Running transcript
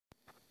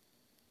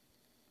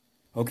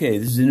Okay,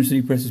 this is Inner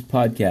City Press's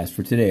podcast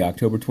for today,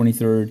 October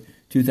 23rd,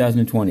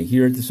 2020.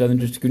 Here at the Southern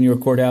District of New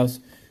York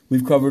Courthouse,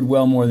 we've covered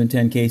well more than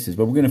 10 cases,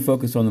 but we're going to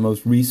focus on the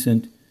most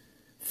recent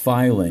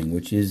filing,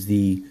 which is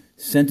the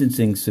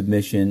sentencing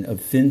submission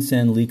of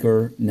FinCEN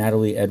leaker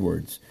Natalie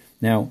Edwards.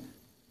 Now,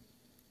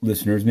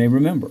 listeners may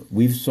remember,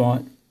 we've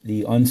sought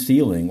the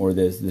unsealing or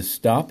the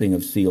stopping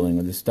of sealing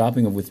or the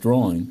stopping of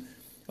withdrawing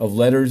of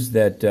letters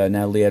that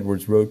Natalie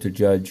Edwards wrote to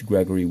Judge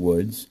Gregory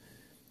Woods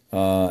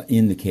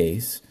in the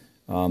case.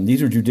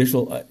 These are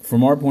judicial,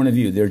 from our point of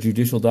view, they're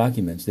judicial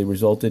documents. They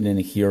resulted in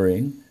a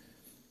hearing,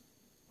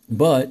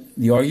 but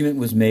the argument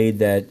was made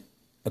that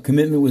a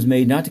commitment was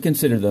made not to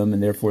consider them,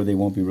 and therefore they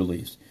won't be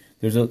released.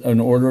 There's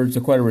an order, it's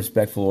quite a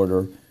respectful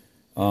order,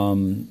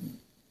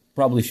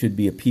 probably should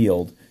be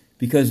appealed,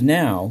 because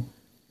now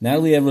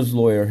Natalie Edwards'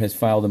 lawyer has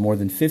filed a more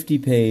than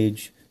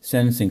 50-page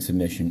sentencing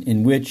submission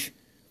in which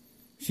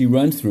she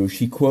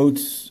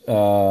quotes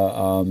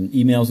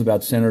emails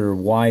about Senator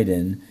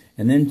Wyden,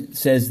 and then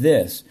says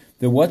this: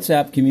 the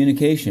WhatsApp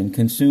communication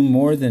consumed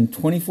more than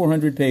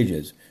 2,400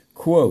 pages.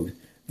 Quote,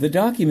 the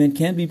document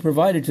can be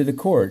provided to the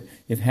court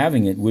if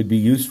having it would be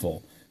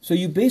useful. So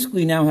you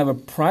basically now have a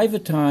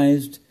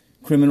privatized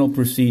criminal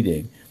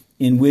proceeding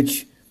in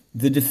which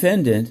the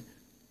defendant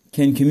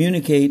can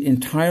communicate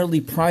entirely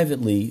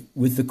privately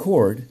with the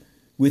court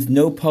with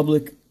no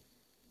public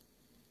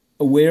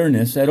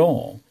awareness at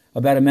all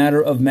about a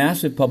matter of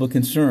massive public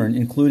concern,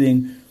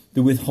 including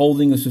the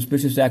withholding of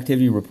suspicious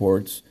activity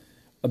reports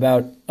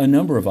about a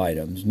number of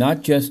items,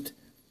 not just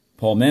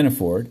Paul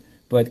Manafort,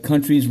 but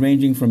countries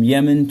ranging from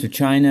Yemen to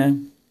China.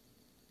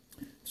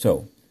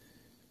 So,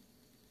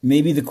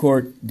 maybe the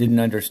court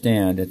didn't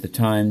understand at the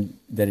time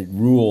that it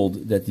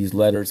ruled that these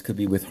letters could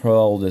be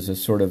withheld as a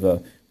sort of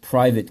a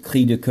private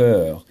cri de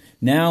coeur.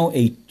 Now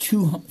a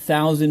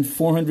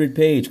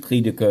 2,400-page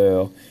cri de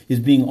coeur is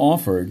being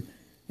offered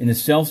in a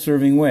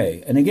self-serving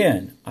way. And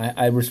again,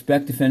 I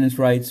respect defendants'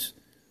 rights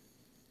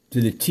to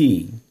the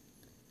T,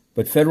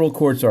 but federal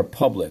courts are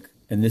public,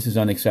 and this is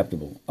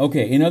unacceptable.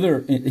 Okay,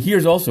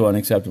 here's also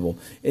unacceptable.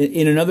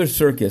 In another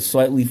circus,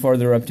 slightly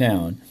farther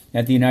uptown,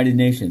 at the United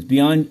Nations,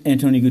 beyond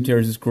Antonio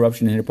Guterres'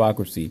 corruption and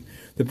hypocrisy,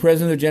 the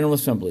President of the General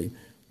Assembly,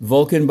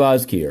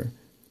 Bozkir,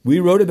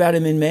 we wrote about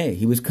him in May.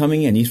 He was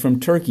coming in. He's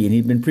from Turkey, and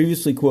he'd been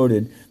previously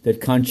quoted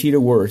that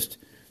Conchita Wurst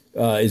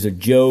is a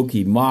joke.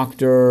 He mocked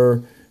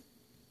her.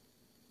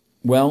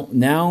 Well,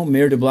 now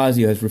Mayor de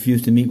Blasio has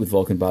refused to meet with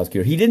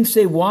Bozkir. He didn't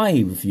say why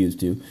he refused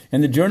to,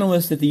 and the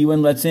journalists that the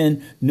UN lets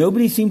in,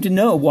 nobody seemed to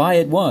know why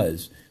it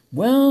was.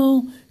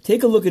 Well,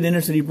 take a look at Inner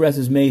City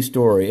Press's May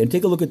story, and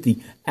take a look at the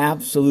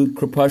absolute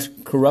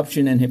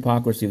corruption and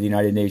hypocrisy of the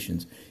United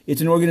Nations. It's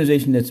an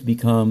organization that's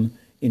become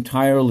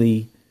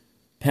entirely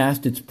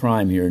past its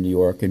prime here in New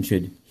York and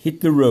should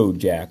hit the road,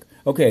 Jack.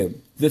 Okay,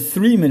 the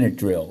 3-minute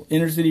drill.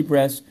 Inner City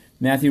Press,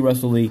 Matthew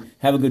Russell Lee,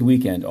 have a good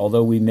weekend,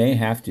 although we may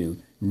have to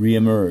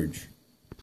reemerge.